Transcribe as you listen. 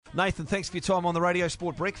Nathan, thanks for your time on the Radio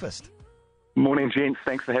Sport Breakfast. Morning, gents.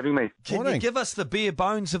 Thanks for having me. Can you give us the bare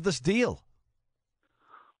bones of this deal?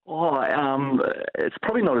 It's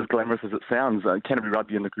probably not as glamorous as it sounds. Canterbury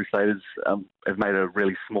Rugby and the Crusaders have made a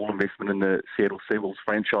really small investment in the Seattle Seawolves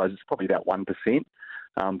franchise. It's probably about 1%.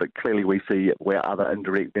 But clearly we see where other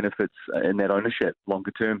indirect benefits in that ownership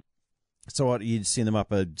longer term. So what, you'd send them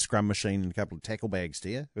up a scrum machine and a couple of tackle bags, do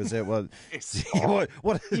you? Is that what?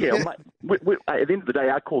 what? Yeah, mate, at the end of the day,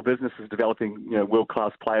 our core business is developing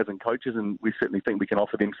world-class players and coaches, and we certainly think we can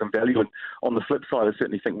offer them some value. And on the flip side, I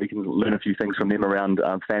certainly think we can learn a few things from them around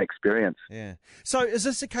fan experience. Yeah. So is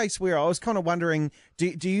this a case where I was kind of wondering,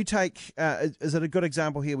 do you take, is it a good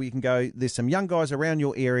example here where you can go, there's some young guys around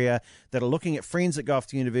your area that are looking at friends that go off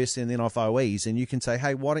to university and then off OEs, and you can say,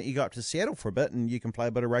 hey, why don't you go up to Seattle for a bit and you can play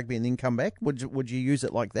a bit of rugby and then come back? Would you use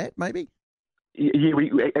it like that, maybe? Yeah,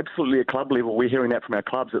 we absolutely at club level, we're hearing that from our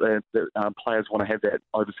clubs that players want to have that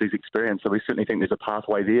overseas experience. So we certainly think there's a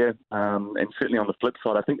pathway there. And certainly on the flip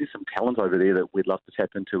side, I think there's some talent over there that we'd love to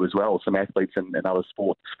tap into as well. Some athletes and other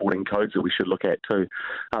sporting codes that we should look at too.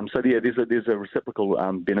 So yeah, there's a reciprocal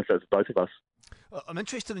benefit for both of us. I'm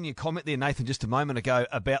interested in your comment there, Nathan, just a moment ago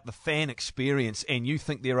about the fan experience, and you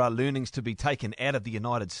think there are learnings to be taken out of the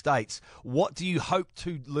United States. What do you hope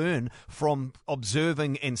to learn from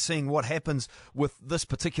observing and seeing what happens with this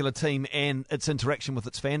particular team and its interaction with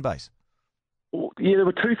its fan base? Well, yeah, there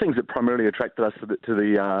were two things that primarily attracted us to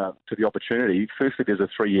the opportunity. Firstly, there's a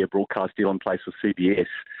 3-year broadcast deal in place with CBS.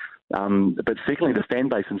 But secondly, the fan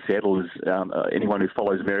base in Seattle is, anyone who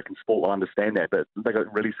follows American sport will understand that, but they've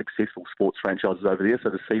got really successful sports franchises over there. So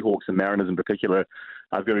the Seahawks and Mariners in particular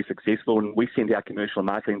are very successful. And we sent our commercial and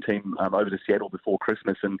marketing team over to Seattle before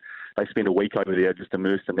Christmas, and they spent a week over there just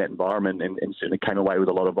immersed in that environment and certainly came away with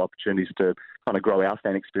a lot of opportunities to kind of grow our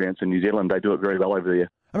fan experience in New Zealand. They do it very well over there.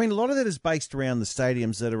 I mean, a lot of that is based around the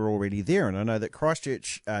stadiums that are already there, and I know that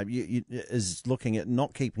Christchurch is looking at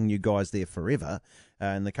not keeping you guys there forever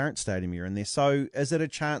in the current stadium you're in there. So is it a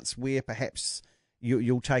chance where perhaps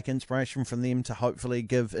you'll take inspiration from them to hopefully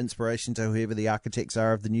give inspiration to whoever the architects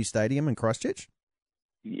are of the new stadium in Christchurch?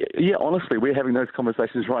 Yeah, honestly, we're having those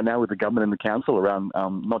conversations right now with the government and the council around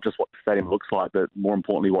not just what the stadium looks like, but more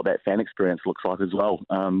importantly what that fan experience looks like as well.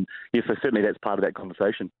 So certainly that's part of that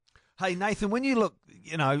conversation. Hey, Nathan, when you look,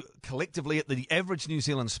 collectively at the average New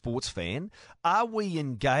Zealand sports fan, are we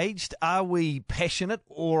engaged, are we passionate,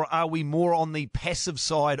 or are we more on the passive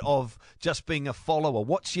side of just being a follower?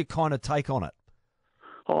 What's your kind of take on it?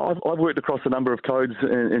 I've worked across a number of codes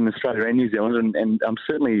in Australia and New Zealand, and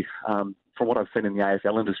certainly from what I've seen in the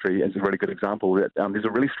AFL industry as a really good example, that there's a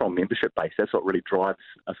really strong membership base. That's what really drives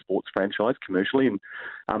a sports franchise commercially, and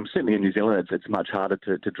certainly in New Zealand it's much harder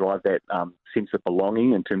to drive that sense of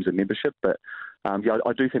belonging in terms of membership, but I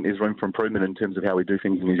do think there's room for improvement in terms of how we do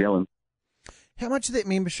things in New Zealand. How much of that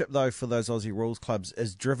membership, though, for those Aussie rules clubs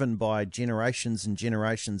is driven by generations and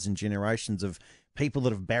generations and generations of people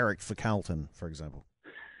that have barracked for Carlton, for example?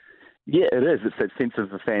 Yeah, it is. It's that sense of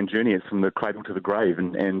the fan journey. It's from the cradle to the grave,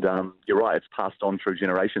 and you're right, it's passed on through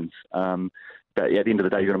generations. But at the end of the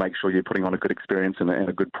day, you've got to make sure you're putting on a good experience and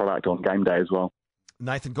a good product on game day as well.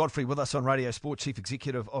 Nathan Godfrey with us on Radio Sport, Chief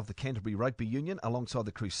Executive of the Canterbury Rugby Union. Alongside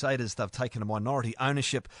the Crusaders, they've taken a minority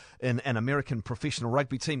ownership in an American professional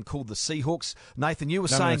rugby team called the Seahawks. Nathan, you were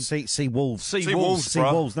saying... Seawolves.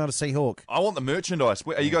 Seawolves, not a Seahawk. I want the merchandise.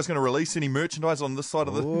 Are you guys going to release any merchandise on this side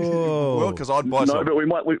of the world? Because I'd buy some. No,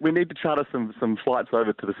 but we need to charter some flights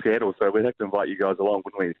over to the Seattle, so we'd have to invite you guys along,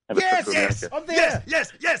 wouldn't we? Have a trip to America. I'm there.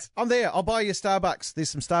 Yes. I'm there. I'll buy you Starbucks. There's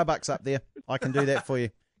some Starbucks up there. I can do that for you.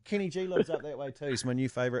 Kenny G lives up that way too. He's my new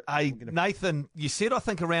favourite. Hey, Nathan, you said I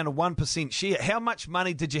think around a 1% share. How much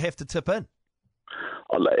money did you have to tip in?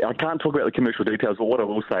 I can't talk about the commercial details, but what I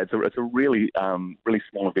will say, it's a really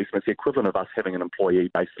small investment. It's the equivalent of us having an employee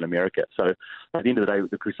based in America. So at the end of the day,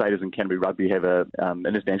 the Crusaders and Canterbury Rugby have an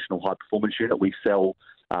international high performance unit. We sell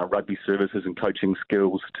rugby services and coaching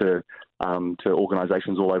skills to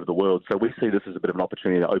organisations all over the world. So we see this as a bit of an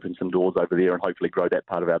opportunity to open some doors over there and hopefully grow that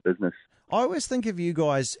part of our business. I always think of you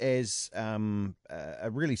guys as a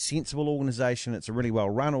really sensible organisation. It's a really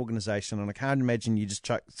well-run organisation, and I can't imagine you just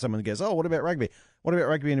chuck someone who goes, oh, what about rugby? What about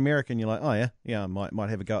rugby in America? And you're like, oh, yeah, I might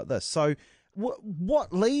have a go at this. So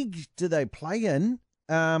what league do they play in?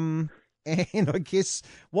 And I guess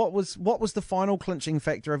what was the final clinching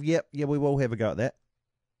factor of, yeah, we will have a go at that?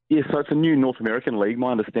 Yeah, so it's a new North American league.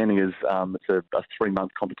 My understanding is it's a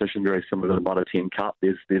 3-month competition, very similar to the Mitre 10 Cup.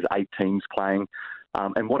 There's 8 teams playing.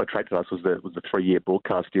 And what attracted us was the 3-year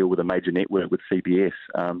broadcast deal with a major network with CBS.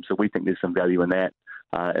 So we think there's some value in that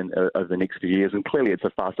over the next few years. And clearly it's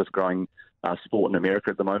the fastest growing sport in America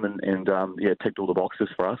at the moment, and ticked all the boxes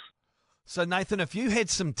for us. So, Nathan, if you had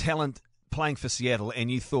some talent playing for Seattle and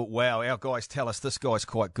you thought, wow, our guys tell us this guy's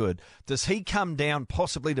quite good, does he come down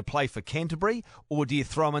possibly to play for Canterbury, or do you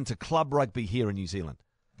throw him into club rugby here in New Zealand?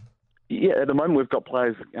 Yeah, at the moment we've got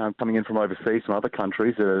players coming in from overseas, from other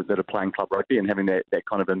countries that are playing club rugby and having that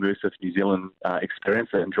kind of immersive New Zealand experience,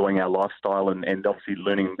 enjoying our lifestyle and obviously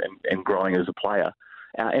learning and growing as a player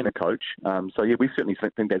and a coach. We certainly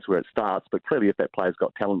think that's where it starts. But clearly, if that player's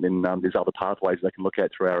got talent, then there's other pathways they can look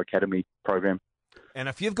at through our academy program. And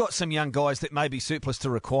if you've got some young guys that may be surplus to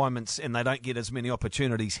requirements and they don't get as many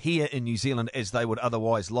opportunities here in New Zealand as they would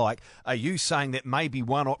otherwise like, are you saying that maybe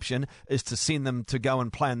one option is to send them to go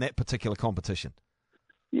and play in that particular competition?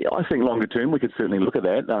 Yeah, I think longer term we could certainly look at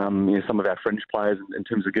that. Some of our fringe players, in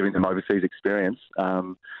terms of giving them overseas experience,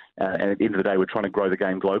 and at the end of the day, we're trying to grow the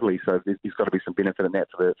game globally. So there's got to be some benefit in that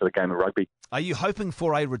for the game of rugby. Are you hoping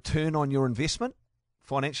for a return on your investment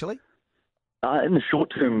financially? In the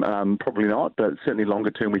short term, probably not, but certainly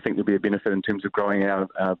longer term, we think there'll be a benefit in terms of growing our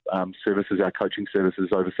services, our coaching services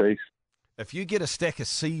overseas. If you get a stack of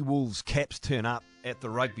Seawolves caps turn up at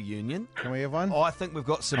the rugby union, can we have one? I think we've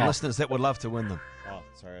got some listeners that would love to win them. Oh,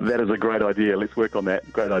 sorry. That is a great idea. Let's work on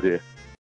that. Great idea.